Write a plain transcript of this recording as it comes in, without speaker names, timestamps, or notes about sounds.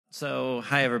So,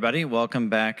 hi everybody. Welcome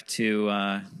back to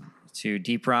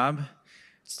DeepRob.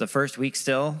 It's the first week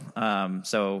still,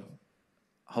 so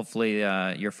hopefully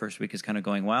your first week is kind of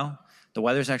going well. The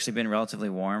weather's actually been relatively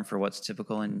warm for what's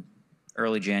typical in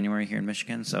early January here in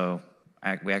Michigan, so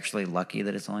we're actually lucky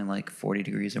that it's only like 40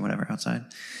 degrees or whatever outside.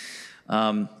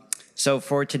 So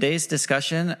for today's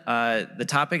discussion, the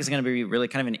topic is going to be really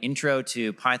kind of an intro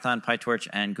to Python, Pytorch,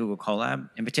 and Google Colab.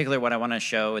 In particular, what I want to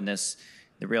show in this,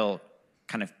 the real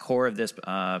kind of core of this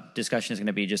discussion is going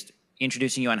to be just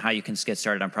introducing you on how you can get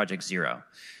started on Project Zero.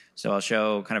 So I'll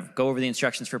show, kind of go over the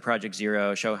instructions for Project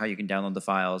Zero, show how you can download the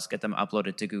files, get them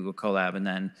uploaded to Google Colab, and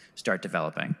then start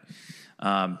developing.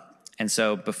 And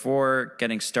so before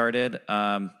getting started,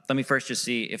 let me first just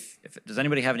see if does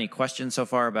anybody have any questions so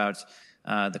far about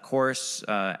the course,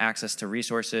 access to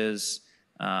resources,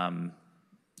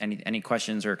 any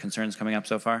questions or concerns coming up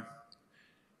so far?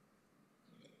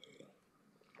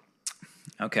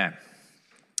 Okay.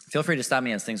 Feel free to stop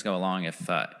me as things go along if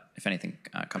anything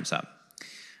comes up.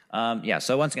 Yeah,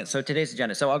 so once again, so today's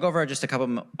agenda. So I'll go over just a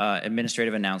couple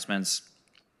administrative announcements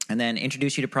and then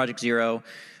introduce you to Project Zero,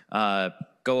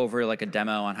 go over like a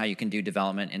demo on how you can do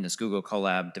development in this Google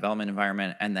Colab development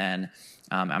environment, and then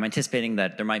I'm anticipating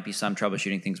that there might be some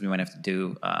troubleshooting things we might have to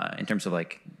do in terms of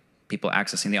like people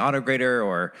accessing the autograder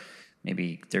or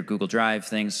maybe their Google Drive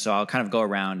things. So I'll kind of go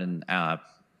around and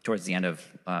towards the end of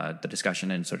the discussion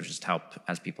and sort of just help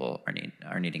as people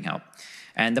are needing help.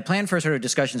 And the plan for sort of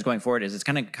discussions going forward is it's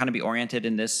going to kind of be oriented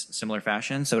in this similar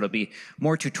fashion. So it'll be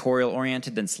more tutorial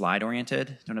oriented than slide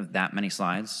oriented. Don't have that many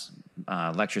slides.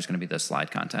 Lecture is going to be the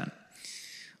slide content.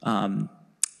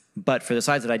 But for the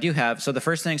slides that I do have, so the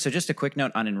first thing, so just a quick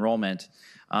note on enrollment.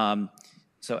 And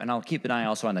I'll keep an eye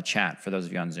also on the chat for those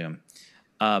of you on Zoom.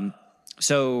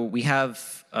 So we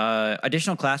have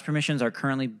additional class permissions are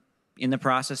currently in the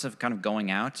process of kind of going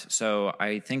out. So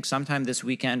I think sometime this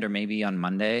weekend or maybe on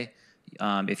Monday,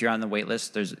 if you're on the wait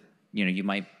list, you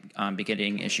might be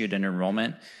getting issued an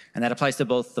enrollment. And that applies to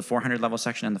both the 400 level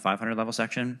section and the 500 level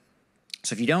section.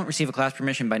 So if you don't receive a class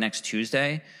permission by next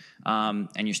Tuesday, and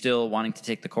you're still wanting to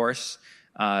take the course,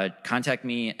 contact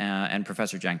me and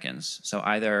Professor Jenkins. So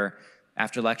either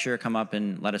after lecture, come up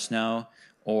and let us know,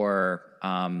 or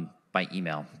by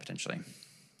email, potentially.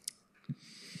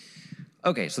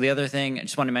 Okay, so the other thing I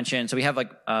just want to mention, so we have like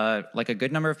a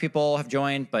good number of people have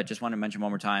joined, but just want to mention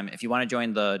one more time, if you want to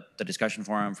join the discussion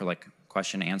forum for like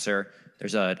question and answer,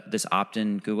 there's this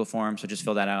opt-in Google form, so just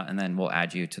fill that out and then we'll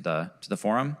add you to the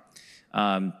forum.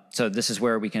 So this is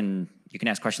where you can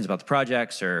ask questions about the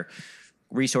projects or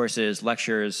resources,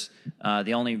 lectures.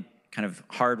 The only kind of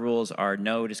hard rules are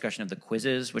no discussion of the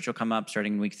quizzes, which will come up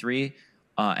starting in week 3.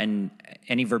 And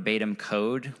any verbatim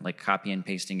code, like copy and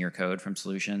pasting your code from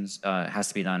solutions, has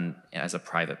to be done as a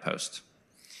private post.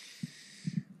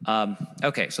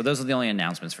 Okay, so those are the only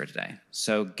announcements for today.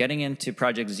 So getting into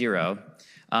Project Zero.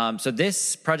 So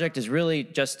this project is really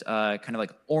just kind of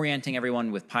like orienting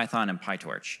everyone with Python and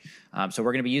Pytorch. So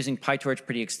we're going to be using Pytorch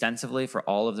pretty extensively for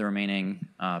all of the remaining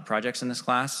projects in this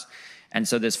class. And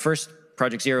so this first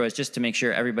Project Zero is just to make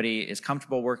sure everybody is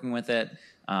comfortable working with it.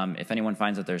 If anyone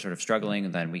finds that they're sort of struggling,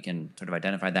 then we can sort of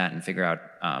identify that and figure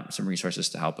out some resources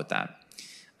to help with that.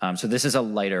 So this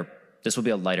will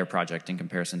be a lighter project in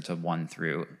comparison to 1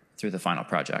 through the final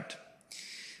project.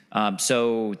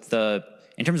 So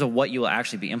in terms of what you will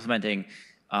actually be implementing,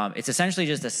 it's essentially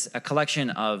just a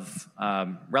collection of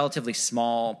relatively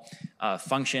small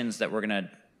functions that we're going to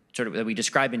that we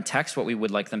describe in text what we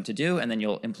would like them to do, and then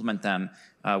you'll implement them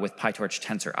with Pytorch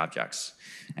tensor objects.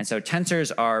 And so tensors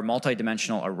are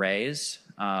multi-dimensional arrays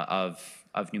of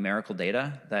numerical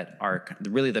data that are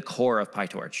really the core of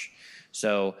Pytorch.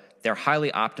 So they're highly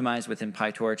optimized within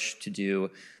Pytorch to do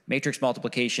matrix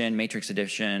multiplication, matrix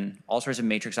addition, all sorts of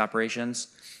matrix operations.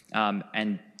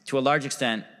 And to a large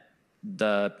extent,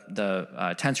 the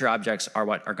tensor objects are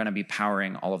what are going to be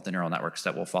powering all of the neural networks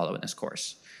that we'll follow in this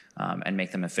course. And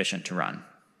make them efficient to run.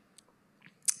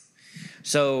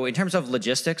 So in terms of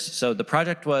logistics, so the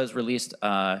project was released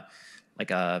on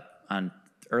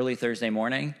early Thursday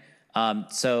morning.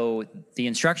 So the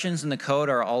instructions and the code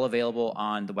are all available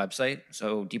on the website,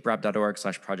 so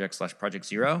deeprob.org/project/project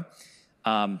zero.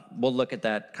 We'll look at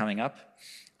that coming up.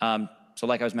 So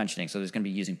like I was mentioning, so there's going to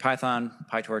be using Python,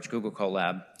 Pytorch, Google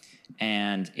Colab,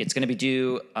 and it's going to be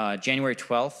due January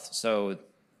 12th. So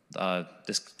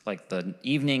the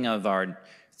evening of our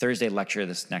Thursday lecture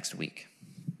this next week.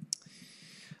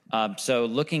 So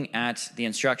looking at the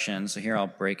instructions, so here I'll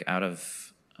break out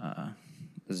of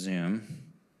the Zoom.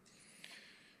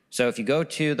 So if you go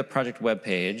to the project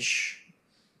webpage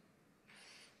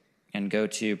and go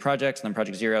to projects and then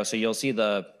Project Zero, so you'll see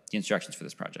the the instructions for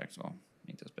this project. So I'll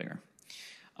make this bigger.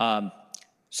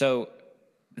 So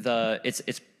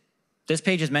this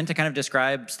page is meant to kind of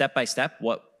describe step by step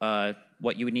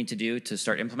what you would need to do to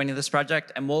start implementing this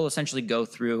project, and we'll essentially go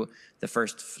through the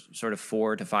first sort of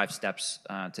 4 to 5 steps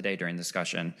today during the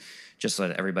discussion, just so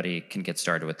that everybody can get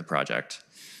started with the project.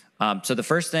 So the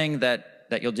first thing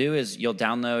that you'll do is you'll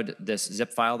download this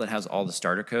zip file that has all the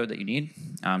starter code that you need.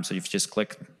 So you just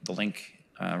click the link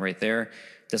right there.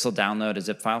 This will download a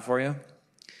zip file for you.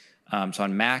 So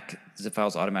on Mac, zip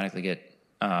files automatically get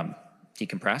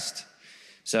decompressed.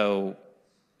 So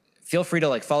feel free to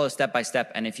like follow step by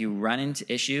step, and if you run into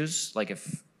issues,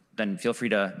 then feel free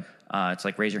to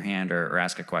raise your hand or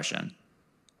ask a question.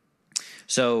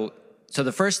 So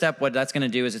the first step, what that's going to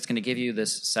do is it's going to give you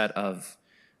this set of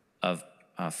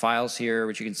files here,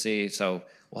 which you can see. So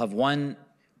we'll have one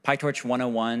Pytorch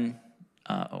 101.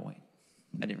 Oh wait,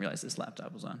 I didn't realize this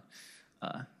laptop was on.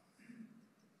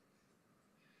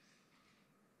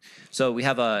 So we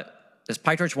have this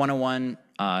Pytorch 101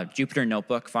 Jupyter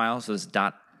Notebook file. So this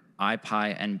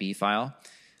 .ipynb file,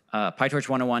 Pytorch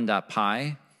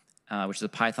 101.py, which is a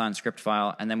Python script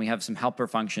file, and then we have some helper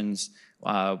functions,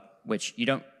 which you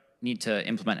don't need to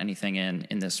implement anything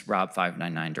in this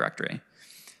rob599 directory.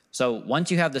 So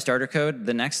once you have the starter code,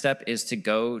 the next step is to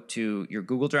go to your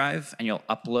Google Drive, and you'll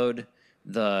upload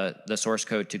the source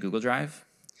code to Google Drive.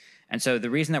 And so the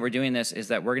reason that we're doing this is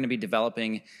that we're going to be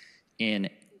developing in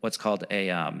what's called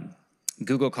a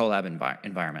Google Colab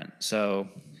environment. So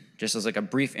just as like a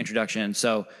brief introduction,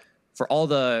 so for all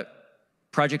the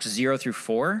projects 0 through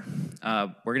 4,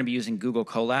 we're going to be using Google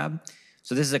Colab.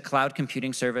 So this is a cloud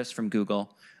computing service from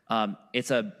Google.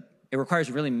 It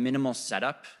requires really minimal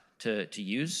setup to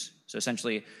use. So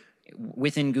essentially,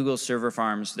 within Google server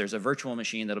farms, there's a virtual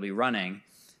machine that'll be running,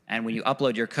 and when you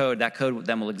upload your code, that code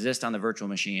then will exist on the virtual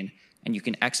machine, and you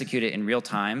can execute it in real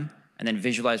time and then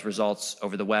visualize results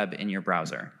over the web in your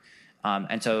browser.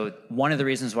 And so one of the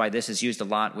reasons why this is used a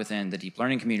lot within the deep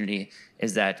learning community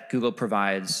is that Google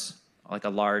provides like a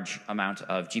large amount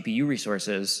of GPU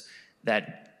resources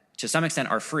that to some extent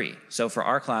are free. So for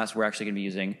our class, we're actually going to be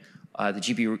using the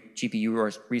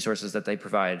GPU resources that they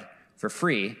provide for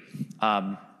free.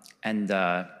 And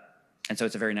so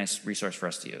it's a very nice resource for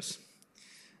us to use.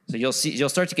 So you'll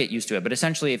start to get used to it. But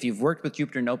essentially, if you've worked with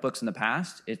Jupyter Notebooks in the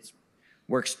past, it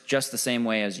works just the same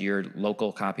way as your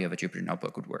local copy of a Jupyter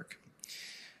Notebook would work.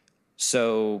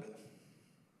 So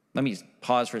let me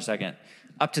pause for a second.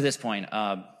 Up to this point,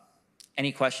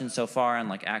 any questions so far on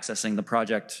like accessing the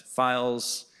project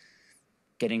files,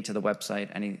 getting to the website,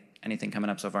 anything coming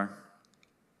up so far?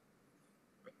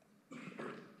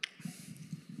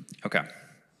 Okay.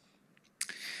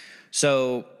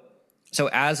 So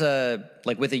as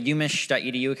with a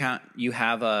umich.edu account, you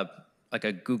have a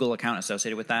Google account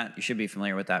associated with that. You should be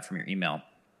familiar with that from your email.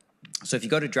 So if you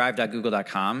go to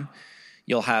drive.google.com,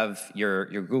 you'll have your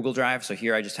Google Drive. So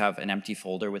here I just have an empty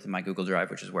folder within my Google Drive,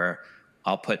 which is where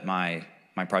I'll put my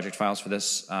project files for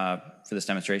this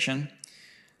demonstration.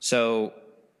 So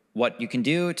what you can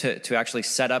do to actually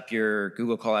set up your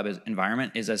Google Colab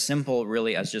environment is as simple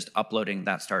really as just uploading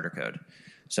that starter code.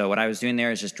 So what I was doing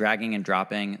there is just dragging and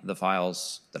dropping the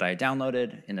files that I had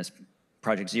downloaded in this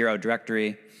project 0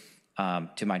 directory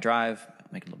to my drive. I'll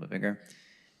make it a little bit bigger.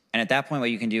 And at that point,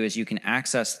 what you can do is you can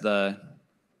access the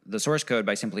source code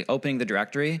by simply opening the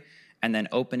directory and then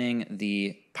opening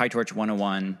the Pytorch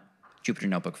 101 Jupyter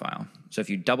Notebook file. So if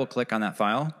you double click on that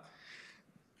file,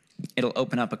 it'll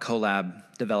open up a Colab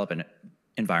development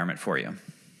environment for you.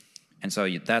 And so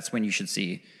that's when you should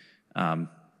see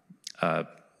a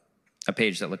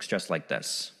page that looks just like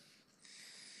this.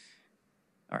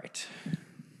 All right.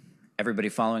 Everybody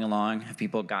following along? Have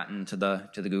people gotten to the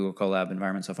Google Colab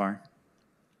environment so far?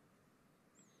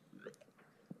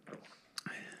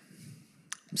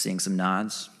 I'm seeing some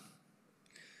nods.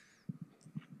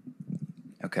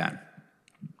 Okay.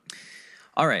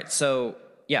 All right. So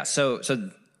yeah. So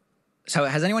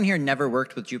has anyone here never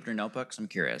worked with Jupyter Notebooks? I'm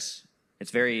curious.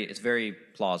 It's very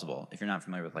plausible if you're not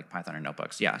familiar with like Python or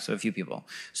notebooks. Yeah. So a few people.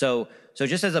 So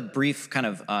just as a brief kind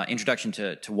of introduction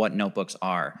to what notebooks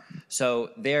are. So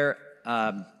they're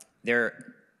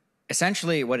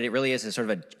essentially what it really is sort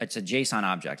of it's a JSON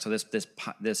object. So this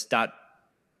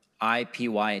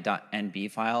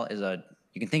 .ipy.nb file is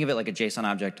you can think of it like a JSON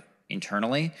object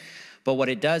internally, but what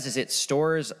it does is it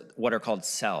stores what are called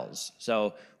cells.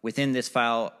 So within this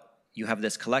file, you have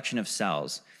this collection of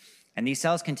cells, and these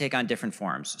cells can take on different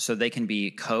forms. So they can be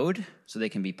code, so they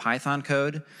can be Python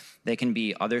code, they can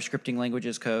be other scripting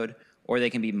languages code, or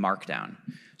they can be Markdown.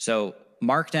 So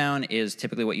Markdown is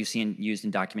typically what you see used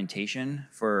in documentation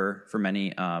for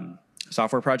many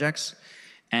software projects.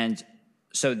 And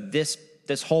so this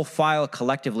whole file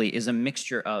collectively is a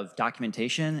mixture of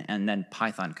documentation and then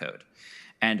Python code.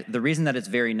 And the reason that it's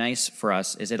very nice for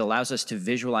us is it allows us to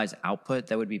visualize output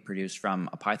that would be produced from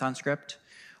a Python script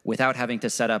without having to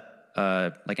set up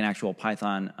like an actual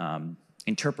Python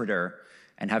interpreter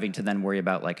and having to then worry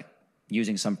about like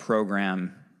using some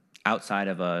program outside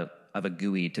of a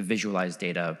GUI to visualize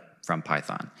data from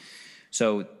Python.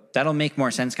 So that'll make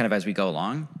more sense kind of as we go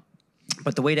along.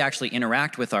 But the way to actually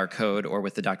interact with our code or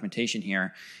with the documentation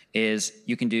here is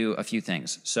you can do a few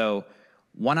things. So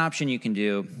one option you can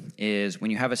do is when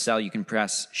you have a cell, you can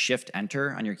press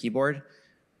Shift-Enter on your keyboard,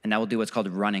 and that will do what's called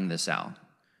running the cell.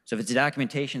 So if it's a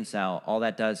documentation cell, all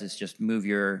that does is just move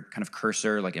your kind of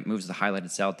cursor, like it moves the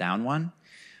highlighted cell down one.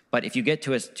 But if you get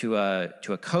to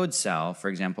a code cell, for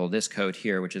example, this code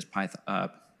here, which is Python,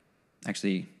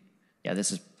 actually, yeah,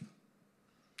 this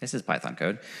is Python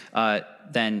code,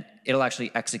 then it'll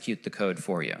actually execute the code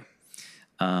for you.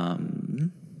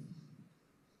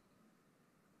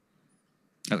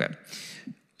 Okay,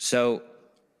 so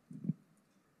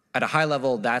at a high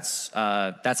level, that's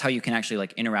how you can actually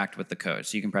like interact with the code.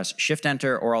 So you can press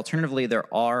Shift-Enter, or alternatively,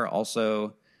 there are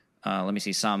also let me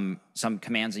see, some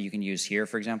commands that you can use here,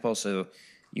 for example. So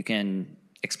you can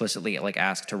explicitly like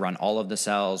ask to run all of the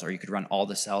cells, or you could run all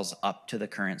the cells up to the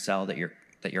current cell that you're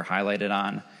highlighted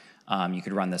on. You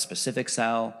could run the specific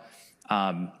cell.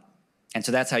 And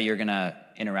so that's how you're going to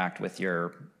interact with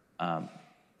your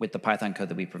with the Python code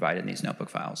that we provide in these notebook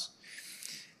files.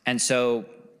 And so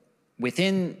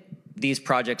within these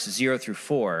projects 0 through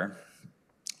 4,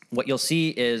 what you'll see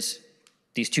is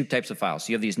these two types of files.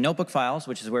 So you have these notebook files,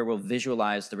 which is where we'll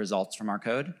visualize the results from our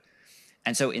code.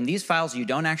 And so in these files, you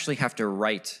don't actually have to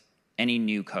write any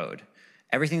new code.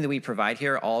 Everything that we provide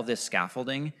here, all of this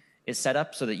scaffolding, is set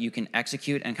up so that you can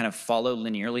execute and kind of follow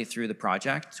linearly through the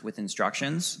project with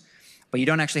instructions, but you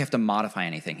don't actually have to modify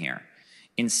anything here.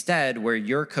 Instead, where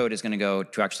your code is going to go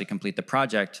to actually complete the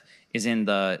project is in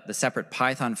the separate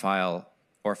Python file,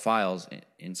 or files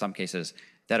in some cases,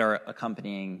 that are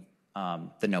accompanying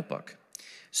the notebook.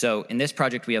 So in this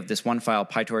project, we have this one file,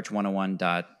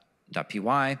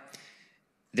 pytorch101.py.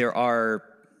 There are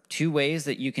two ways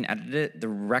that you can edit it. The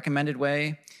recommended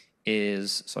way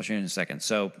is, so I'll show you in a second.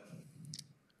 So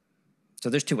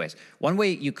there's two ways. One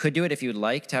way you could do it if you would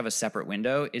like to have a separate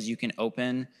window is you can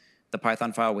open the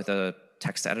Python file with a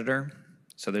text editor.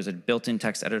 So there's a built-in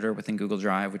text editor within Google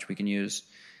Drive, which we can use.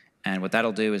 And what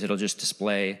that'll do is it'll just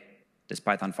display this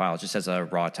Python file just as a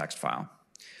raw text file.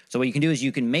 So what you can do is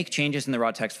you can make changes in the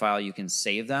raw text file. You can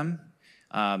save them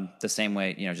the same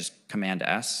way, just Command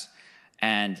S.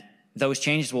 And those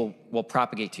changes will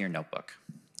propagate to your notebook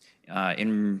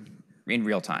in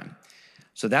real time.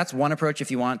 So that's one approach.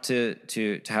 If you want to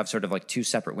have sort of like two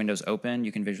separate windows open,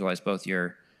 you can visualize both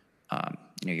your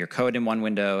your code in one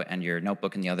window and your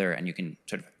notebook in the other, and you can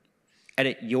sort of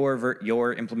edit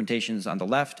your implementations on the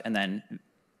left and then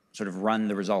sort of run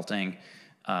the resulting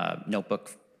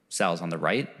notebook cells on the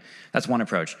right. That's one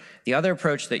approach. The other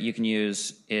approach that you can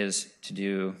use is to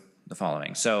do the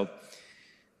following. So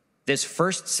this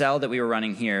first cell that we were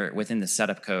running here within the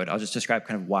setup code, I'll just describe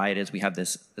kind of why it is we have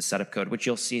this setup code, which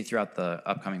you'll see throughout the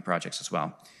upcoming projects as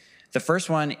well. The first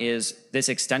one is this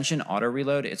extension auto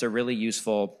reload. It's a really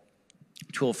useful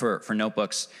tool for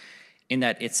notebooks in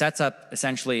that it sets up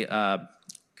essentially kind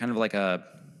of like a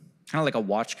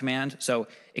watch command. So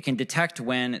it can detect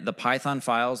when the Python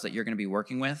files that you're going to be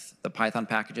working with, the Python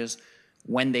packages,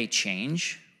 when they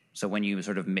change. So when you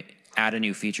sort of add a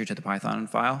new feature to the Python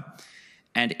file,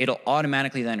 and it'll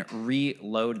automatically then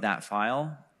reload that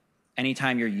file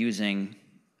anytime you're using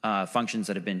functions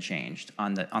that have been changed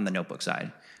on the notebook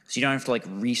side. So you don't have to like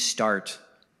restart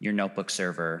your notebook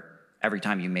server every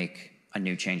time you make a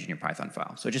new change in your Python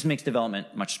file. So it just makes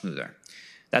development much smoother.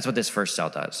 That's what this first cell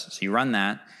does. So you run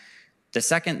that. The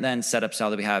second then setup cell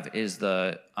that we have is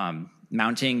the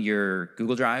mounting your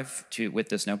Google Drive with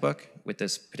this notebook, with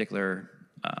this particular,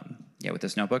 with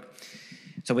this notebook.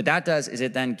 So what that does is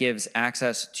it then gives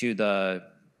access to the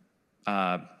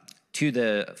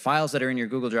files that are in your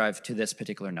Google Drive to this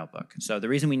particular notebook. So the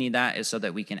reason we need that is so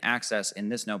that we can access in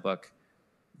this notebook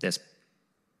this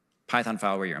Python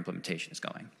file where your implementation is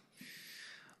going.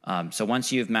 So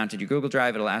once you've mounted your Google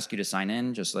Drive, it'll ask you to sign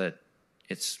in, just so that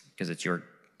because it's your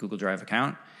Google Drive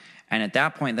account. And at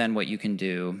that point, then what you can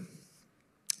do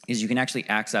is you can actually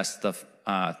access the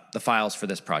files for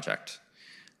this project.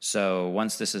 So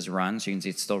once this is run, so you can see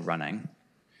it's still running,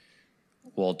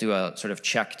 we'll do a sort of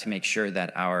check to make sure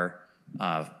that our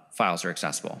files are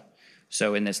accessible.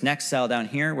 So in this next cell down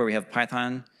here where we have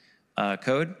Python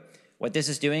code, what this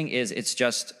is doing is it's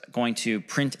just going to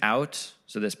print out,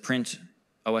 so this print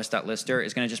os.lister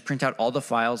is going to just print out all the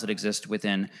files that exist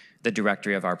within the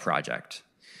directory of our project.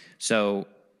 So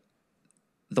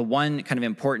the one kind of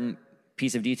important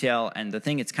piece of detail, and the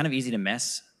thing it's kind of easy to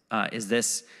miss, is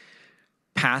this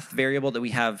path variable that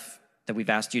we've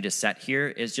asked you to set here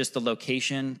is just the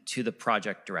location to the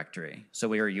project directory. So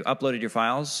where you uploaded your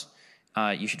files,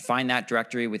 you should find that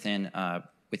directory within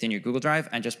your Google Drive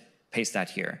and just paste that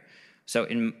here. So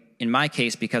in my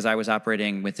case, because I was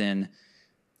operating within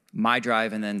my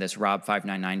drive and then this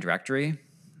rob599 directory,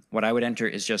 what I would enter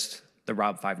is just the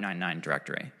rob599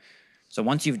 directory. So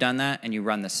once you've done that and you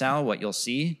run the cell, what you'll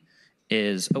see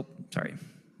is,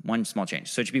 one small change.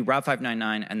 So it should be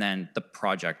rob599 and then the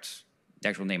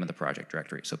actual name of the project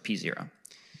directory, so P0.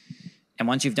 And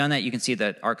once you've done that, you can see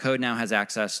that our code now has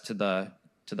access to the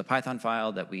Python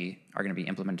file that we are going to be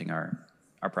implementing our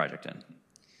project in.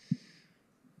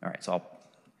 All right, so I'll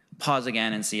pause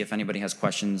again and see if anybody has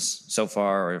questions so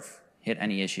far or if hit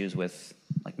any issues with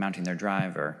like mounting their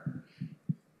drive or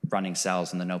running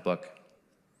cells in the notebook.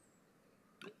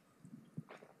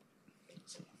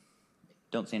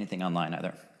 Don't see anything online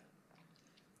either.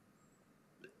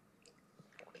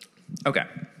 Okay.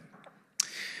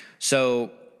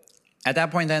 So at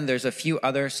that point then, there's a few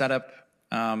other setup.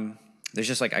 There's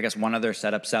just like, I guess, one other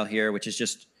setup cell here, which is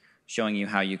just showing you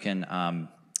how you can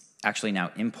actually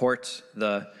now import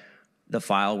the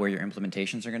file where your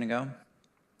implementations are going to go.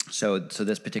 So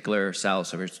this particular cell,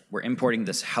 so we're importing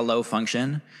this hello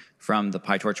function from the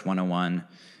Pytorch 101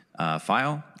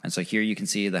 file. And so here you can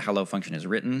see the hello function is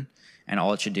written, and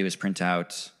all it should do is print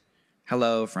out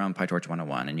hello from Pytorch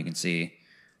 101. And you can see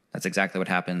that's exactly what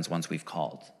happens once we've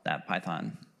called that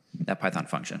Python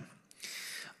function.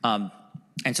 And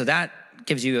so that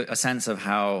gives you a sense of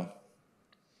how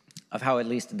at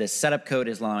least this setup code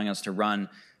is allowing us to run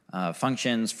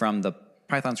functions from the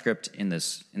Python script in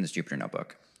this Jupyter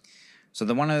notebook. So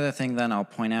the one other thing then I'll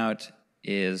point out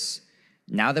is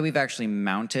now that we've actually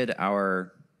mounted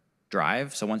our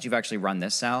drive, so once you've actually run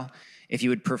this cell, if you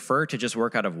would prefer to just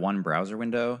work out of one browser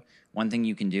window, one thing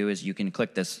you can do is you can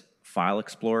click this File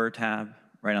Explorer tab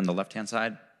right on the left-hand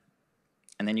side,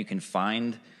 and then you can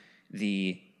find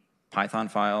the Python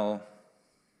file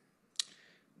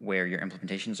where your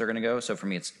implementations are going to go. So for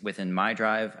me, it's within my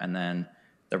drive, and then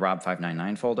the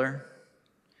rob599 folder,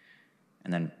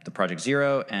 and then the project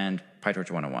 0 and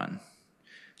Pytorch 101.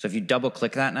 So if you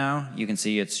double-click that now, you can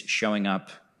see it's showing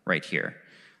up right here.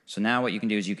 So now what you can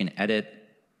do is you can edit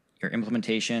your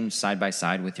implementation side by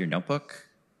side with your notebook.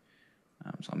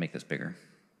 So I'll make this bigger.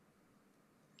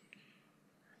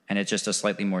 And it's just a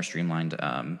slightly more streamlined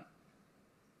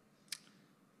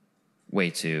way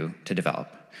to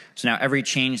develop. So now every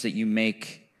change that you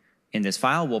make in this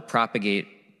file will propagate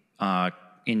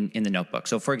in the notebook.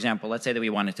 So for example, let's say that we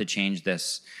wanted to change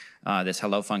this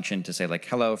hello function to say like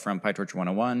hello from Pytorch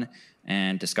 101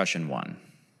 and discussion 1.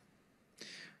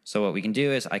 So what we can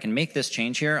do is I can make this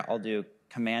change here. I'll do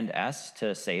Command S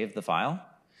to save the file.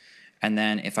 And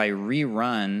then if I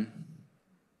rerun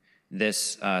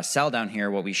this cell down here,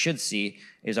 what we should see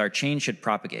is our change should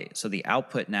propagate. So the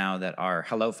output now that our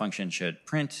hello function should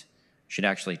print should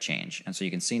actually change. And so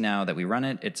you can see now that we run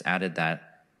it, it's added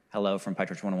that hello from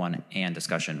Pytorch 101 and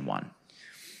discussion 1.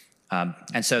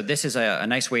 And so this is a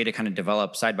nice way to kind of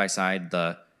develop side by side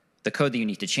the code that you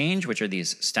need to change, which are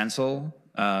these stencil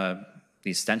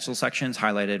sections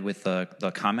highlighted with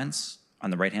the comments on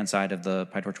the right-hand side of the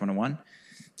Pytorch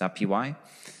 101.py,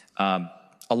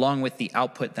 along with the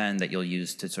output then that you'll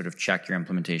use to sort of check your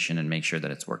implementation and make sure that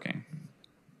it's working.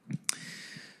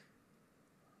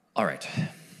 All right, I'm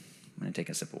going to take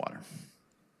a sip of water.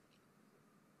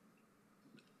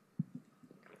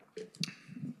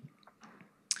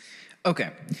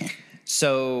 Okay,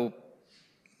 so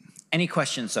any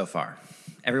questions so far?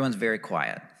 Everyone's very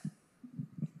quiet.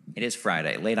 It is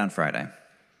Friday, late on Friday.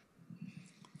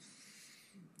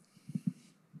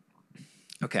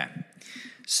 Okay,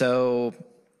 so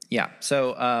yeah,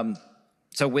 so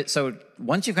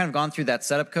once you've kind of gone through that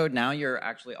setup code, now you're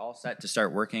actually all set to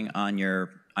start working on your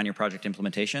project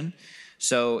implementation.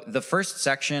 So the first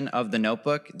section of the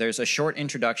notebook, there's a short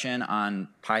introduction on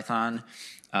Python,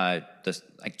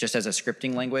 just as a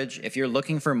scripting language. If you're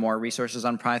looking for more resources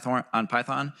on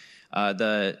Python,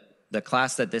 the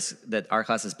class that our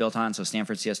class is built on, so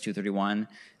Stanford CS 231,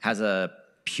 has a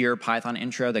pure Python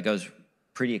intro that goes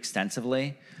pretty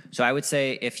extensively. So I would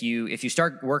say if you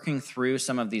start working through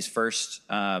some of these first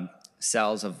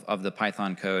cells of the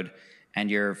Python code and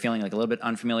you're feeling like a little bit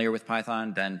unfamiliar with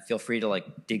Python, then feel free to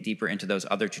like dig deeper into those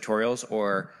other tutorials,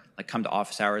 or like come to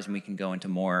office hours and we can go into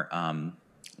more,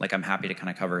 like I'm happy to kind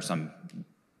of cover some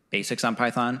basics on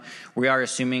Python. We are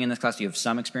assuming in this class you have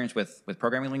some experience with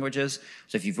programming languages.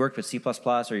 So if you've worked with C++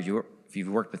 or if you've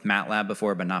worked with MATLAB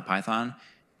before but not Python,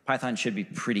 Python should be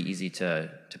pretty easy to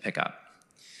pick up.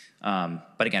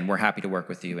 But again, we're happy to work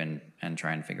with you and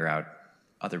try and figure out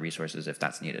other resources if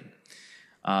that's needed.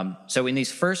 So in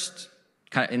this first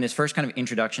kind of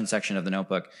introduction section of the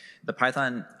notebook, the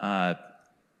Python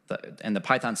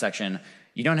section,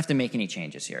 you don't have to make any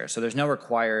changes here. So there's no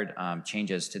required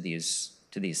changes to these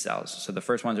cells. So the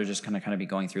first ones are just going to kind of be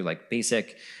going through like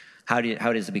basic, how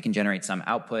it is that we can generate some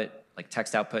output, like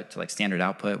text output to like standard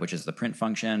output, which is the print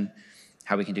function,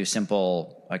 how we can do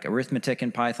simple like arithmetic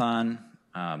in Python,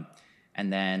 and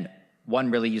then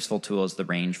one really useful tool is the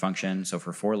range function. So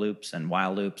for for loops and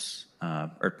while loops,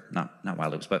 or not while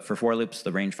loops, but for for loops,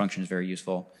 the range function is very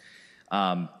useful.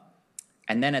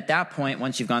 And then at that point,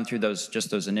 once you've gone through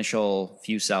those initial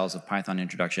few cells of Python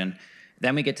introduction,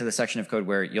 then we get to the section of code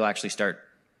where you'll actually start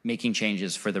making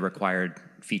changes for the required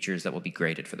features that will be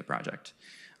graded for the project.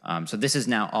 So this is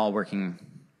now all working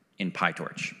in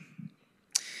Pytorch.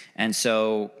 And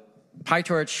so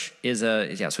Pytorch is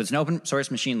so it's an open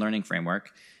source machine learning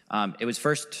framework. It was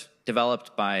first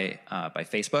developed by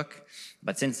Facebook,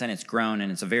 but since then it's grown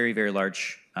and it's a very, very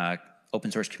large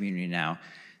open source community now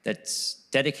that's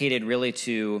dedicated really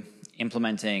to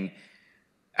implementing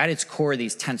at its core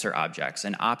these tensor objects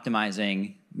and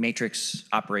optimizing matrix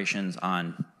operations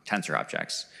on tensor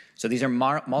objects. So these are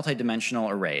multi-dimensional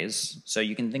arrays. So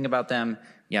you can think about them,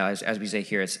 as we say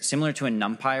here, it's similar to a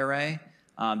NumPy array.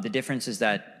 The difference is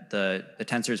that the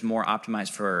tensor is more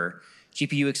optimized for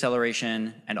GPU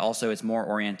acceleration, and also it's more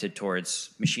oriented towards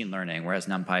machine learning, whereas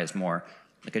NumPy is more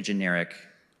like a generic,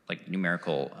 like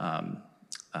numerical,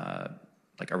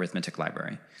 like arithmetic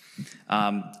library.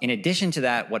 In addition to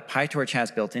that, what Pytorch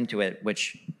has built into it,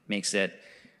 which makes it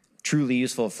truly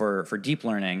useful for deep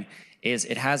learning, is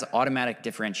it has automatic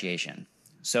differentiation.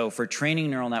 So for training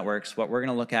neural networks, what we're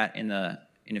going to look at in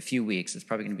a few weeks, it's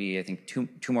probably going to be, I think,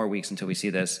 two more weeks until we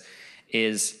see this,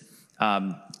 is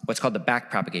what's called the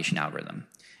backpropagation algorithm.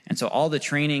 And so all the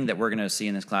training that we're going to see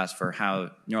in this class for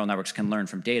how neural networks can learn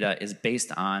from data is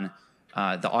based on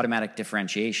the automatic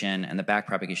differentiation and the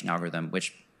backpropagation algorithm,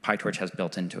 which Pytorch has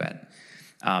built into it.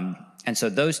 And so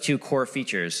those two core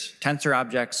features, tensor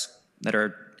objects that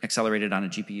are accelerated on a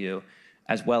GPU,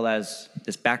 as well as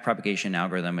this backpropagation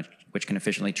algorithm, which can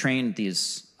efficiently train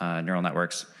these neural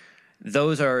networks,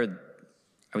 those are,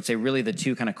 I would say, really the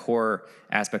two kind of core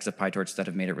aspects of Pytorch that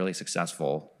have made it really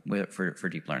successful for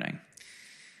deep learning.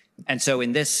 And so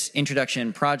in this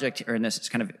introduction project, or in this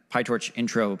kind of Pytorch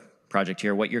intro project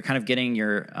here, what you're kind of getting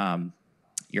your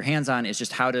hands on is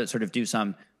just how to sort of do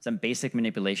some basic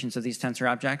manipulations of these tensor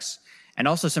objects, and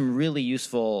also some really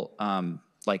useful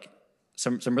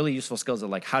some really useful skills of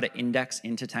like how to index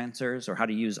into tensors, or how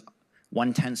to use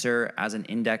one tensor as an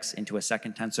index into a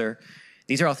second tensor.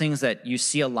 These are all things that you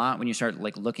see a lot when you start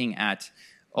like looking at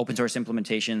open source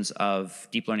implementations of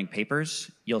deep learning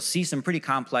papers. You'll see some pretty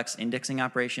complex indexing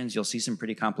operations. You'll see some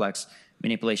pretty complex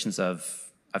manipulations of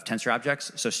tensor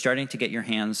objects. So starting to get your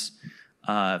hands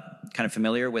kind of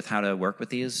familiar with how to work with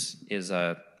these is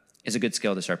a good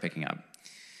skill to start picking up.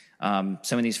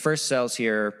 So in these first cells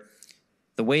here,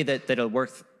 the way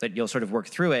that you'll sort of work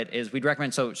through it is we'd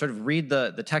recommend, so sort of read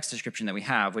the text description that we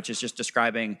have, which is just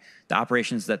describing the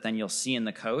operations that then you'll see in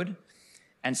the code.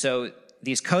 And so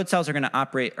these code cells are going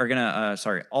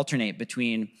to alternate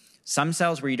between some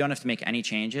cells where you don't have to make any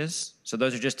changes. So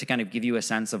those are just to kind of give you a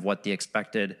sense of what the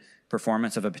expected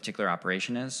performance of a particular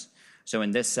operation is. So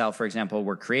in this cell, for example,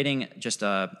 we're creating just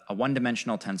a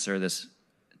one-dimensional tensor, this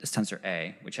tensor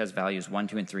A, which has values 1,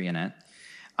 2, and 3 in it.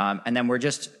 And then we're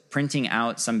just printing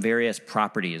out some various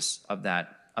properties of that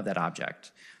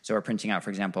object. So we're printing out, for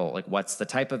example, like what's the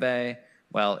type of A?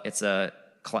 Well, it's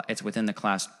within the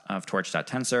class of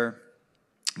torch.tensor.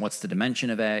 What's the dimension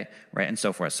of A, right, and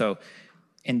so forth. So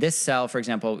in this cell, for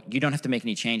example, you don't have to make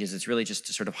any changes. It's really just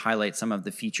to sort of highlight some of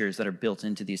the features that are built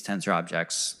into these tensor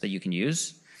objects that you can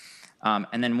use.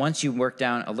 And then once you work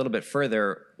down a little bit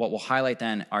further, what we'll highlight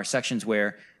then are sections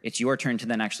where it's your turn to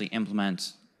then actually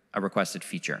implement a requested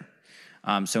feature.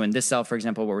 So in this cell, for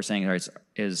example, what we're saying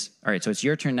is, all right, so it's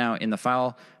your turn now in the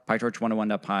file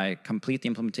pytorch101.py, complete the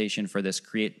implementation for this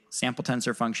create sample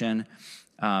tensor function,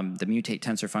 the mutate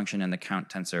tensor function, and the count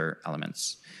tensor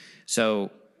elements.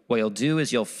 So what you'll do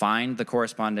is you'll find the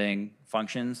corresponding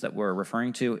functions that we're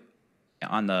referring to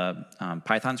on the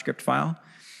Python script file,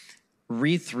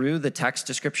 read through the text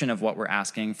description of what we're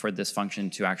asking for this function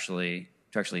to actually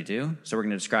do. So we're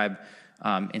going to describe,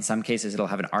 in some cases, it'll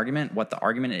have an argument, what the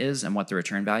argument is, and what the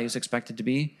return value is expected to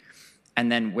be.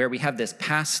 And then where we have this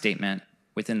pass statement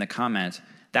within the comment,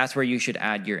 that's where you should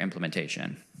add your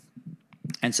implementation.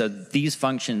 And so these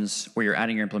functions where you're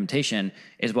adding your implementation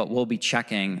is what we'll be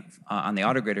checking on the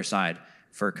AutoGrader side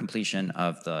for completion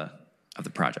of the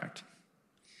project.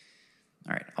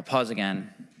 All right, I'll pause again.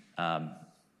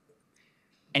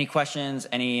 Any questions,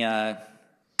 any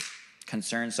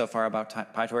concerns so far about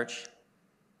Pytorch?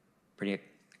 Pretty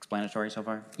explanatory so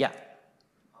far? Yeah.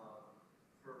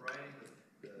 For writing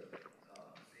the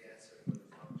answer for the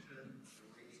function, do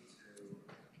we need to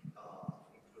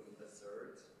include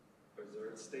assert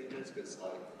statements? Because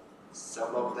like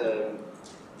some of them,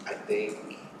 I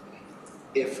think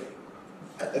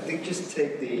just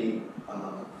take the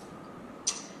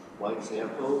one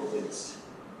example. It's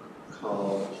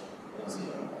called.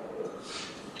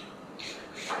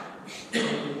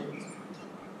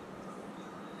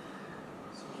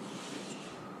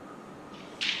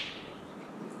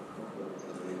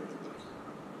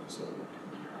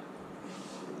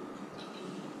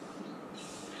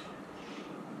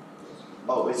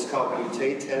 Oh, it's called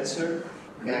mutate tensor,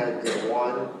 and the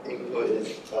one input is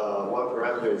one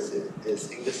parameter is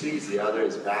indices, the other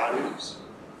is values.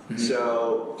 Mm-hmm.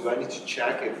 So, do I need to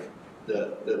check if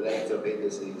the length of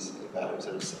indices and values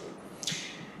are the same?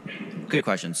 Good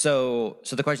question. So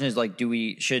the question is like,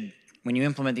 when you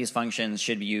implement these functions,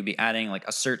 should you be adding like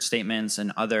assert statements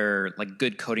and other like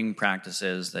good coding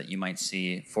practices that you might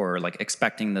see for like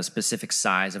expecting the specific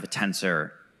size of a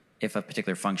tensor if a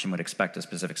particular function would expect a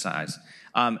specific size?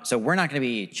 So we're not going to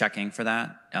be checking for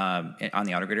that on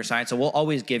the AutoGrader side. So we'll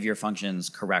always give your functions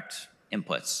correct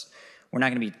inputs. We're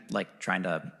not going to be like trying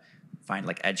to find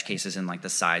like edge cases in like the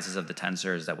sizes of the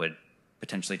tensors that would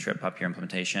potentially trip up your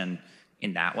implementation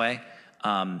in that way.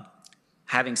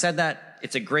 Having said that,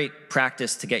 it's a great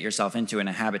practice to get yourself into and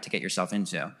a habit to get yourself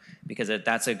into, because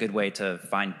that's a good way to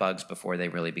find bugs before they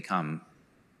really become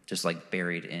just like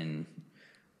buried in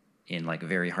like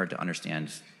very hard to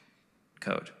understand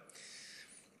code.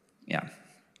 Yeah.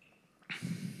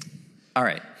 All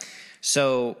right.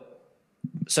 So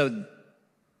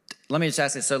let me just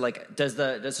ask this. So like, does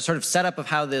the sort of setup of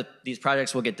how these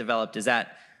projects will get developed, does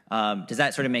that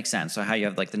sort of make sense? So how you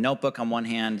have like the notebook on one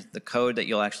hand, the code that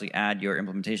you'll actually add your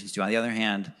implementations to on the other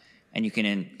hand, and you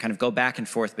can kind of go back and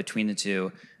forth between the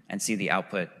two and see the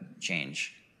output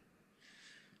change.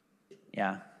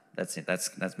 Yeah, that's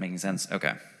making sense.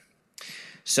 Okay.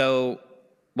 So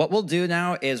what we'll do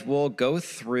now is we'll go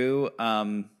through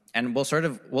and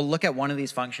we'll look at one of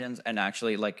these functions and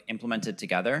actually like implement it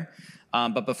together.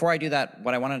 But before I do that,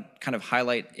 what I want to kind of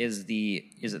highlight is the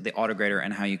AutoGrader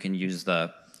and how you can use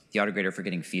the AutoGrader for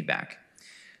getting feedback.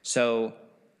 So,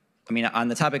 I mean, on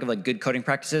the topic of like good coding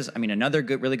practices, I mean, another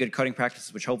really good coding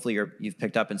practice, which hopefully you've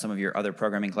picked up in some of your other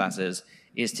programming classes,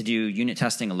 is to do unit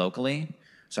testing locally.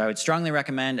 So I would strongly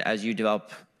recommend as you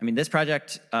develop, I mean, this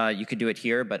project, you could do it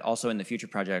here, but also in the future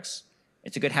projects,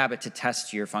 it's a good habit to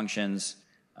test your functions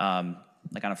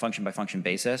like on a function by function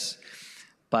basis.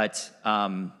 But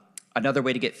another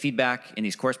way to get feedback in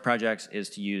these course projects is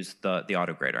to use the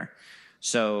AutoGrader.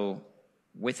 So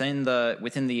within the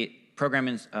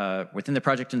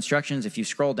project instructions, if you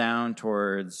scroll down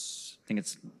towards, I think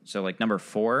it's so like number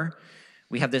 4,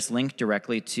 we have this link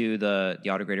directly to the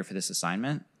AutoGrader for this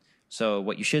assignment. So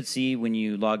what you should see when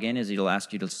you log in is it'll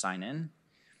ask you to sign in.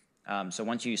 So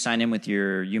once you sign in with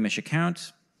your UMich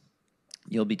account,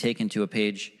 you'll be taken to a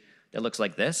page that looks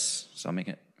like this. So I'll make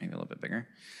it maybe a little bit bigger.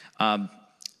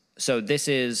 So this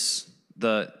is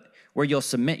where you'll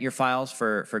submit your files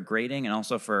for grading and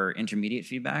also for intermediate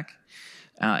feedback.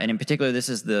 And in particular, this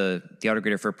is the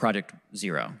AutoGrader for project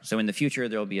 0. So in the future,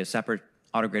 there will be a separate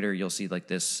AutoGrader. You'll see like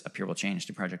this appear will change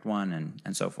to project 1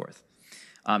 and so forth.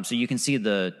 So you can see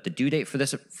the due date for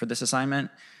this assignment.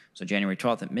 So January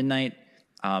 12th at midnight.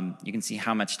 You can see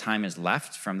how much time is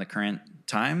left from the current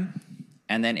time.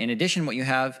 And then in addition, what you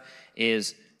have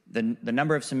is the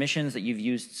number of submissions that you've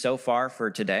used so far for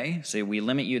today. So we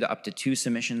limit you to up to 2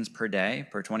 submissions per day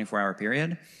per 24-hour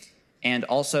period. And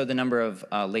also the number of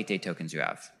late day tokens you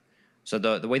have. So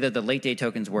the way that the late day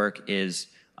tokens work is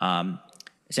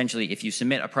essentially if you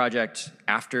submit a project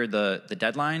after the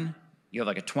deadline, you have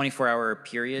like a 24-hour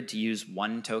period to use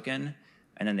 1 token,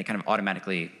 and then they kind of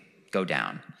automatically go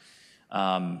down.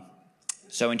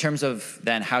 So in terms of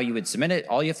then how you would submit it,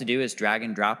 all you have to do is drag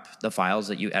and drop the files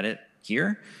that you edit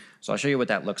here. So I'll show you what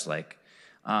that looks like.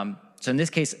 So in this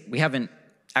case, we haven't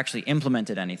actually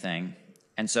implemented anything.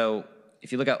 And so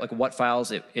if you look at like what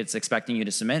files it's expecting you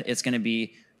to submit, it's going to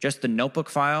be just the notebook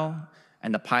file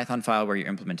and the Python file where your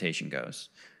implementation goes.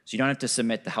 So you don't have to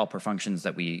submit the helper functions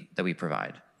that we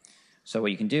provide. So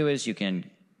what you can do is you can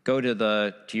go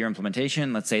to your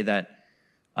implementation. Let's say that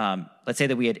let's say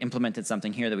that we had implemented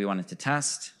something here that we wanted to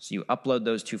test. So you upload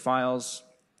those 2 files.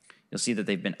 You'll see that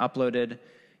they've been uploaded.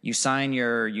 You sign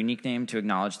your unique name to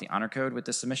acknowledge the honor code with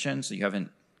the submission, so you haven't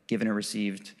given or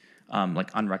received like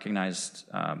unrecognized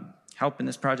help in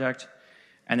this project.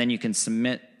 And then you can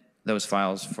submit those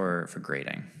files for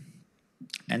grading.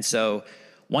 And so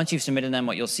once you've submitted them,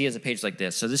 what you'll see is a page like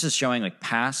this. So this is showing like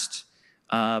past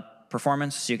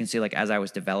performance. So you can see like as I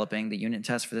was developing the unit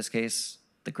test for this case,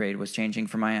 the grade was changing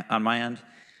on my end.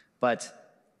 But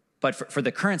for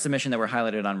the current submission that we're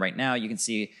highlighted on right now, you can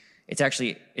see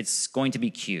it's going to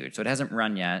be queued. So it hasn't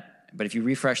run yet, but if you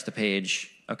refresh the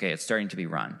page, okay, it's starting to be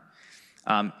run.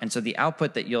 And so the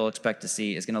output that you'll expect to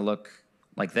see is gonna look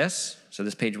like this. So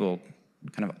this page will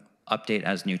kind of update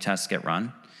as new tests get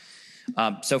run.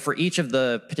 So for each of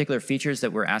the particular features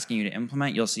that we're asking you to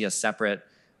implement, you'll see a separate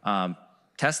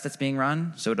test that's being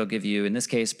run. So it'll give you, in this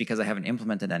case, because I haven't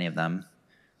implemented any of them,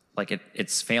 like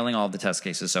it's failing all of the test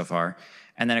cases so far,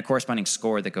 and then a corresponding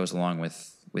score that goes along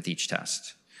with each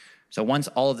test. So once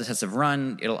all of the tests have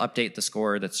run, it'll update the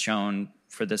score that's shown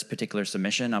for this particular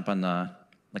submission up on the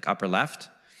upper left.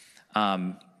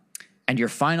 And your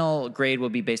final grade will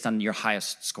be based on your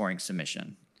highest scoring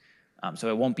submission. So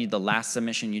it won't be the last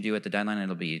submission you do at the deadline,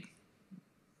 it'll be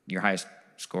your highest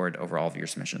scored over all of your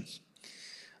submissions.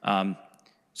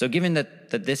 So given that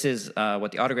this is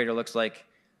what the autograder looks like,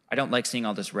 I don't like seeing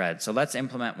all this red. So let's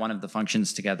implement one of the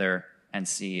functions together and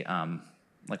see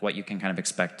like what you can kind of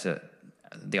expect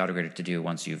the autograder to do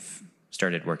once you've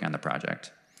started working on the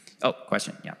project. Oh,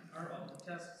 question, yeah. Are all the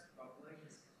tests public?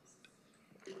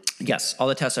 Yes, all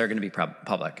the tests are going to be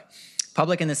public.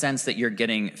 Public in the sense that you're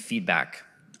getting feedback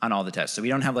on all the tests. So we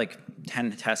don't have like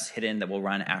 10 tests hidden that will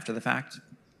run after the fact.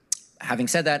 Having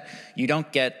said that, you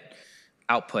don't get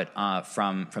output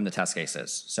from the test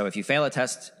cases. So if you fail a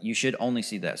test, you should only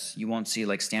see this. You won't see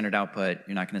like standard output.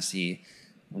 You're not going to see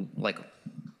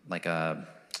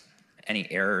any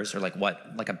errors or like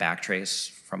a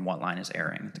backtrace from what line is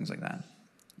erroring, things like that.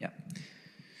 Yeah.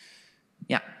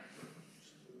 Yeah.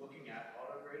 Looking at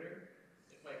autograder,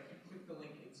 if I click the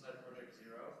link inside project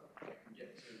 0, I can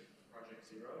get to project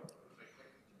 0. If I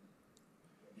click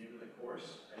the name of the course,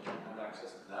 I can have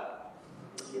access to that.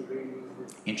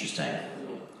 Interesting.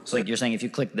 So like you're saying if you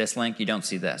click this link, you don't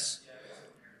see this.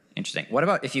 Interesting. What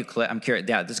about if you click, I'm curious,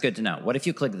 yeah, this is good to know. What if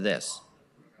you click this?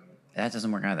 That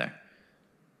doesn't work either.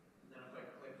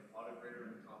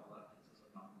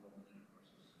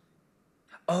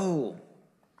 Oh,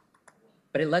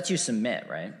 but it lets you submit,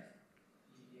 right?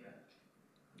 Yeah.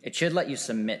 It should let you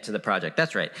submit to the project.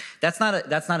 That's right. That's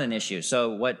not an issue. So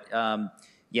what?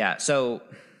 Yeah. So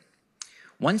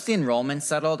once the enrollment's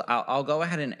settled, I'll go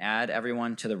ahead and add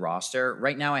everyone to the roster.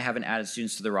 Right now, I haven't added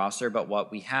students to the roster, but what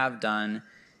we have done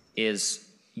is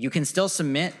you can still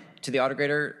submit to the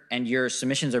autograder, and your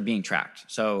submissions are being tracked.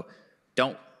 So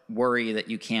don't worry that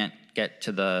you can't get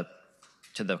to the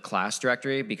class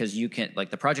directory, because you can, like,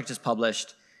 the project is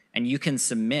published and you can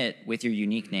submit with your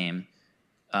unique name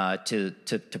to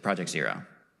project 0.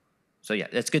 So yeah,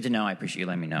 that's good to know. I appreciate you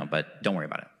letting me know, but don't worry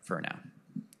about it for now.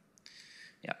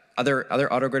 Yeah. Other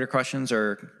autograder questions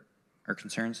or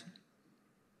concerns?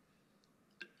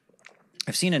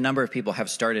 I've seen a number of people have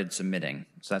started submitting,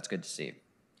 so that's good to see.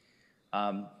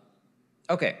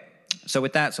 Okay, so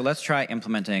with that, so let's try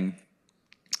implementing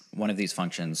one of these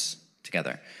functions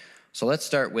together. So let's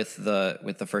start with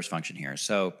the first function here.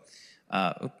 So,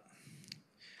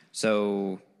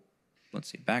 let's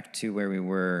see, back to where we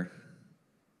were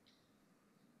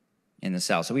in the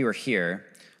cell. So we were here.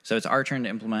 So it's our turn to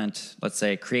implement, let's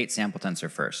say, create sample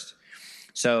tensor first.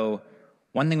 So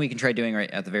one thing we can try doing right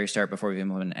at the very start before we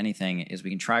implement anything is we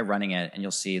can try running it, and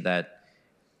you'll see that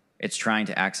it's trying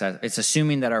to access, it's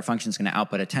assuming that our function is going to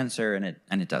output a tensor,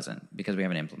 and it doesn't, because we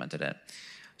haven't implemented it.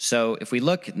 So if we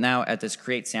look now at this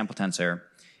create sample tensor,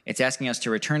 it's asking us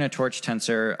to return a torch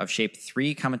tensor of shape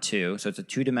 3, 2, so it's a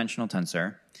 2-dimensional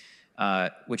tensor,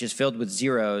 which is filled with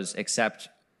zeros except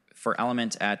for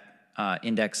element at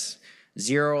index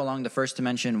 0 along the first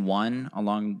dimension, 1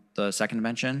 along the second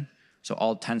dimension. So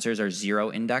all tensors are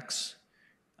 0 index.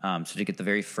 So to get the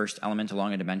very first element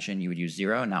along a dimension, you would use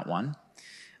 0, not 1.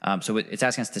 So it's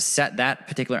asking us to set that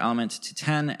particular element to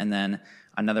 10, and then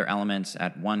another element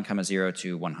at 1, 0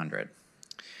 to 100.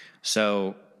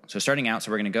 So starting out,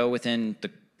 so we're going to go within the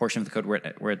portion of the code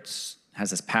where it has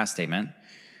this pass statement.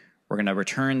 We're going to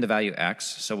return the value x.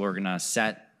 So we're going to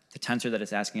set the tensor that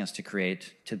it's asking us to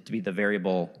create to be the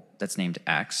variable that's named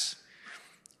x.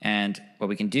 And what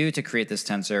we can do to create this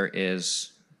tensor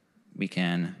is we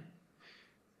can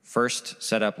first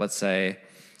set up, let's say,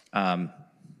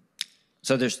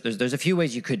 So there's a few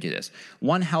ways you could do this.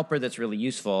 One helper that's really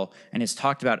useful and is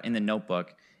talked about in the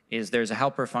notebook is there's a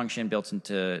helper function built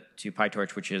into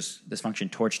Pytorch, which is this function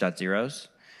torch.zeros.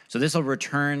 So this will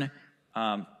return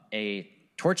a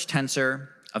torch tensor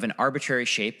of an arbitrary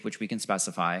shape, which we can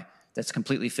specify, that's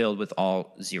completely filled with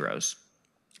all zeros.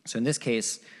 So in this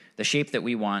case, the shape that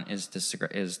we want is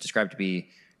described to be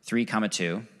 3,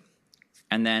 2.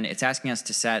 And then it's asking us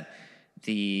to set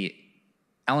the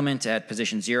element at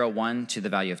position 0, 1 to the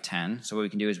value of 10. So what we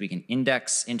can do is we can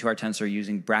index into our tensor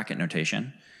using bracket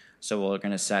notation. So we're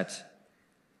going to set,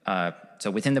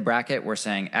 so within the bracket, we're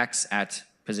saying x at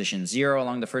position 0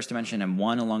 along the first dimension and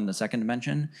 1 along the second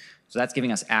dimension. So that's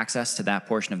giving us access to that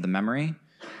portion of the memory.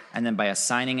 And then by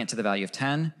assigning it to the value of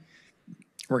 10,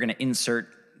 we're going to insert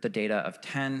the data of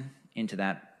 10 into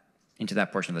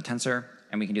that portion of the tensor.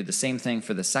 And we can do the same thing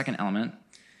for the second element,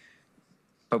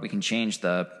 but we can change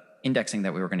the indexing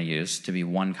that we were going to use to be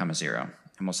 1, 0.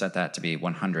 And we'll set that to be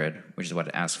 100, which is what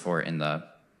it asks for in the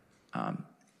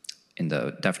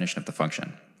definition of the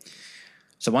function.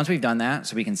 So once we've done that,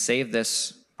 so we can save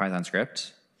this Python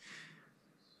script.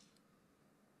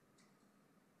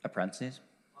 A parentheses?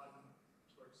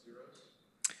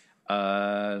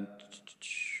 I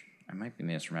might be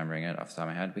misremembering it off the top of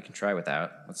my head. We can try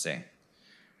without. Let's see.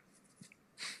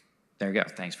 There we go.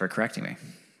 Thanks for correcting me.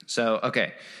 So,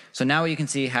 okay. So now what you can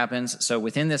see happens. So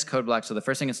within this code block, so the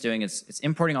first thing it's doing is it's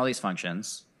importing all these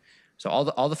functions. So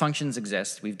all the functions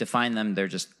exist. We've defined them. They're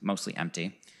just mostly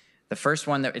empty. The first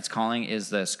one that it's calling is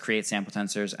this create sample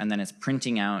tensors, and then it's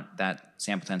printing out that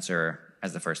sample tensor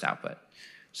as the first output.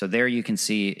 So there you can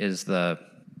see is the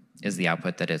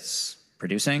output that it's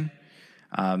producing,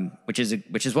 which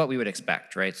is what we would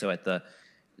expect, right? So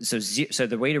so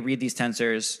the way to read these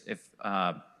tensors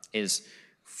is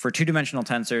for two-dimensional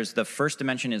tensors, the first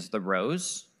dimension is the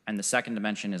rows, and the second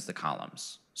dimension is the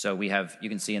columns. So we have, you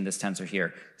can see in this tensor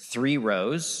here, 3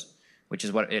 rows, which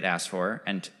is what it asked for,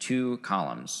 and 2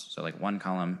 columns. So like 1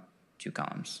 column, 2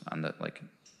 columns on the, like,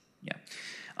 yeah.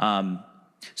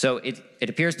 So it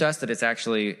appears to us that it's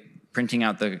actually printing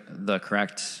out the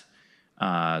correct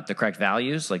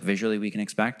values, like visually we can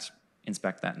inspect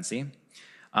that and see.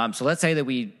 So let's say that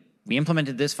we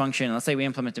implemented this function, and let's say we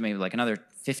implemented maybe like another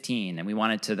 15, and we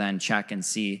wanted to then check and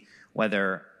see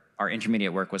whether our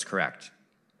intermediate work was correct.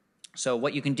 So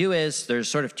what you can do is, there's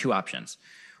sort of 2 options.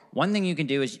 One thing you can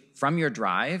do is, from your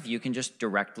drive, you can just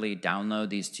directly download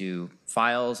these 2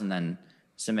 files and then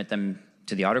submit them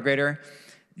to the autograder.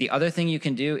 The other thing you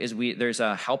can do is there's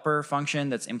a helper function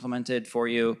that's implemented for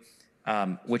you,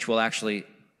 which will actually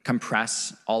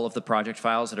compress all of the project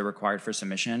files that are required for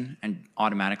submission and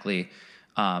automatically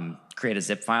create a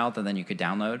zip file that then you could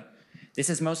download. This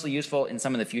is mostly useful in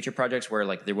some of the future projects where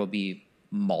like there will be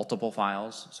multiple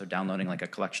files. So downloading like a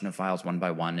collection of files one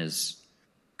by one is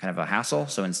kind of a hassle.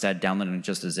 So instead, downloading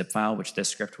just a zip file, which this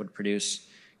script would produce,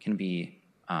 can be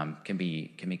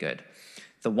good.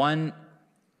 The one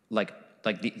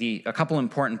a couple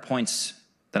important points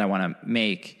that I want to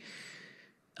make,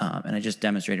 and I just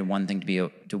demonstrated one thing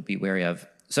to be wary of.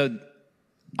 So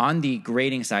on the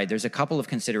grading side, there's a couple of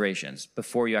considerations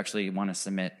before you actually want to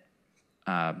submit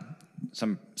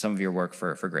some of your work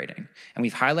for grading. And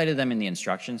we've highlighted them in the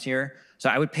instructions here. So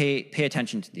I would pay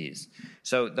attention to these.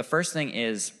 So the first thing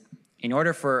is, in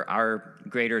order for our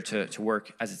grader to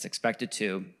work as it's expected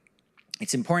to,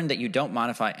 it's important that you don't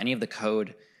modify any of the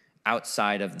code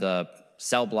outside of the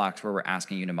cell blocks where we're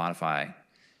asking you to modify.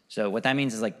 So what that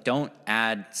means is, like, don't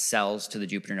add cells to the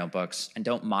Jupyter notebooks and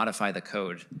don't modify the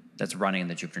code that's running in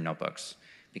the Jupyter notebooks,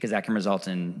 because that can result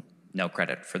in no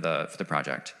credit for the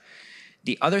project.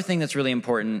 The other thing that's really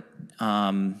important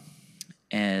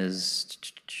is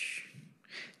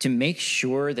to make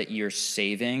sure that you're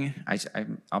saving.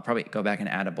 I'll probably go back and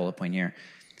add a bullet point here.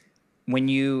 When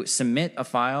you submit a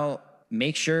file,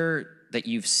 make sure that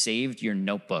you've saved your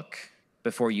notebook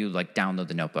before you download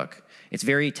the notebook. It's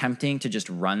very tempting to just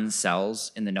run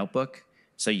cells in the notebook.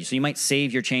 So you might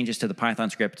save your changes to the Python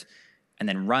script and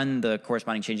then run the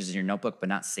corresponding changes in your notebook, but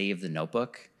not save the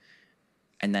notebook.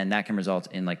 And then that can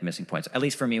result in missing points, at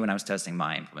least for me when I was testing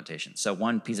my implementation. So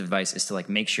one piece of advice is to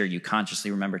make sure you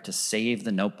consciously remember to save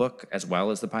the notebook as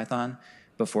well as the Python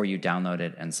before you download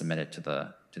it and submit it to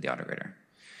the autograder.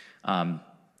 And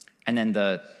then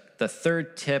the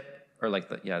third tip, or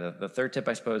the third tip,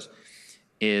 I suppose,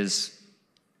 is,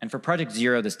 and for project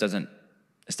 0, this doesn't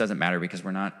matter because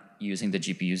we're not using the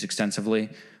GPUs extensively.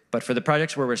 But for the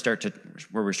projects where we're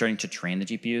starting to train the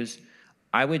GPUs,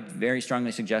 I would very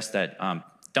strongly suggest that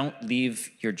don't leave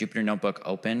your Jupyter notebook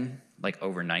open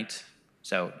overnight.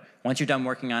 So once you're done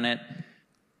working on it,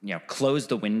 close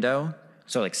the window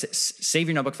So like save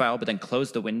your notebook file, but then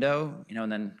close the window, and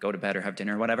then go to bed or have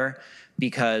dinner or whatever,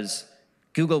 because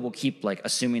Google will keep like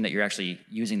assuming that you're actually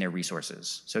using their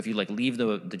resources. So if you like leave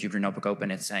the Jupyter Notebook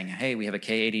open, it's saying, hey, we have a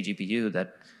K80 GPU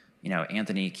that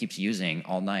Anthony keeps using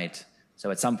all night.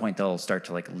 So at some point they'll start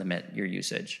to like limit your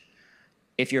usage.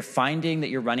 If you're finding that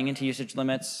you're running into usage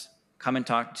limits, come and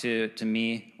talk to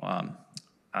me,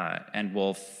 and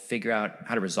we'll figure out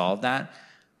how to resolve that.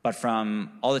 But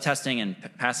from all the testing and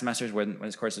past semesters when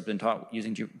this course has been taught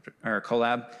using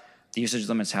Colab, the usage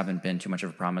limits haven't been too much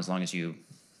of a problem as long as you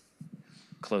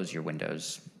close your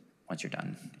windows once you're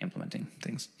done implementing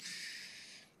things.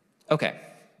 Okay,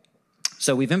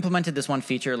 so we've implemented this one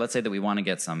feature. Let's say that we want to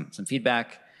get some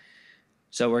feedback.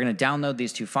 So we're going to download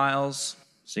these two files.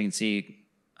 So you can see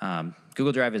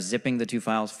Google Drive is zipping the two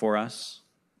files for us.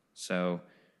 So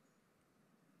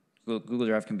Google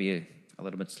Drive can be a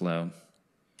little bit slow.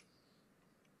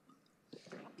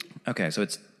 Okay, so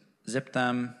it's zipped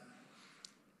them,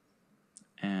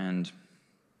 and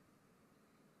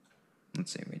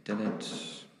let's see, we did it.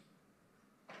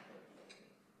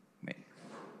 Wait,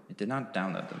 it did not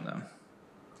download them though.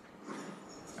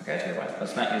 Okay, tell you what,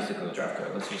 let's not use the Google Drive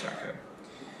code, let's use our code.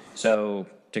 So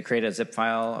to create a zip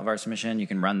file of our submission, you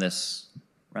can run this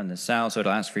cell, so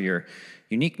it'll ask for your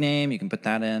unique name, you can put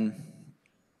that in.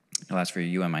 It'll ask for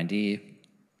your UMID.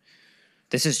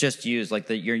 This is just used, like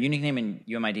your unique name and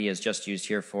UMID is just used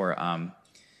here for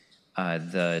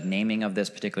the naming of this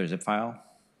particular zip file.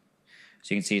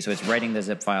 So you can see, so it's writing the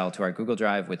zip file to our Google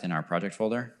Drive within our project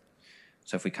folder.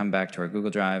 So if we come back to our Google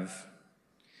Drive,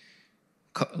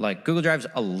 like Google Drive's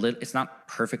it's not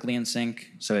perfectly in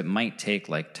sync, so it might take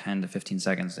like 10 to 15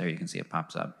 seconds. There you can see it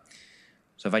pops up.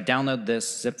 So if I download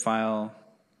this zip file,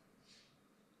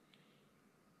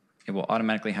 it will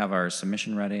automatically have our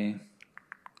submission ready.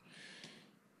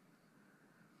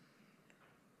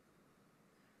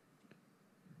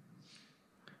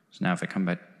 So now if I come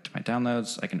back to my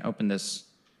downloads, I can open this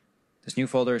new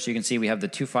folder. So you can see we have the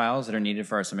two files that are needed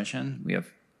for our submission. We have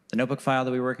the notebook file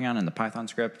that we're working on and the Python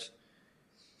script.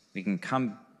 We can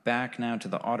come back now to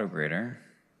the AutoGrader,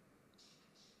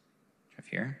 right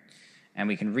here, and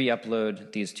we can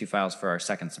re-upload these two files for our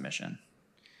second submission.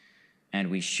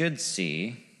 And we should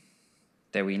see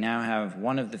that we now have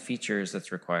one of the features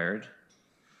that's required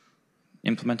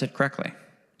implemented correctly.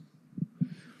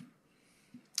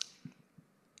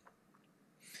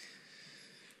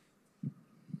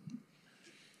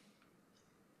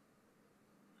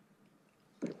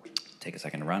 Take a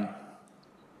second to run.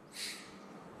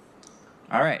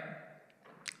 All right,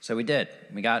 so we did.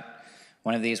 We got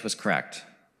one of these was correct.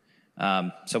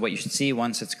 So what you should see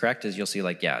once it's correct is you'll see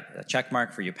like, yeah, a check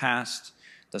mark for you passed,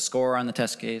 the score on the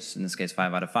test case, in this case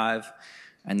 5 out of 5,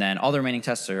 and then all the remaining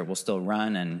tests will still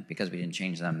run, and because we didn't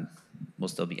change them, will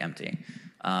still be empty.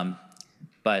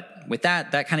 But with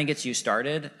that kind of gets you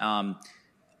started.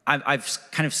 I've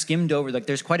kind of skimmed over, like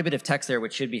there's quite a bit of text there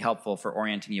which should be helpful for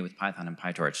orienting you with Python and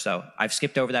Pytorch. So I've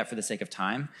skipped over that for the sake of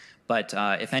time. But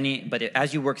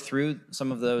as you work through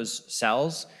some of those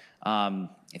cells,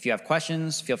 if you have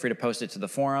questions, feel free to post it to the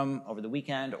forum over the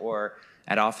weekend or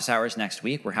at office hours next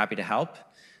week. We're happy to help.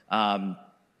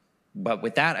 But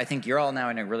with that, I think you're all now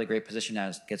in a really great position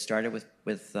to get started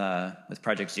with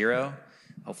Project Zero.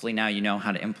 Hopefully now you know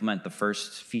how to implement the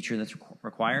first feature that's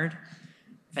required.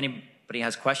 If anybody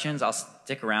has questions, I'll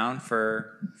stick around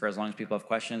for as long as people have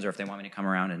questions, or if they want me to come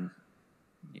around, and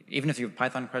even if you have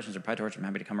Python questions or Pytorch, I'm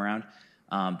happy to come around.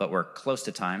 But we're close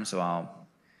to time, so I'll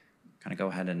kind of go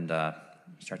ahead and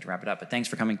start to wrap it up. But thanks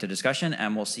for coming to discussion,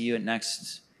 and we'll see you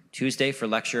next Tuesday for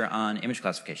lecture on image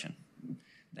classification.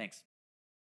 Thanks.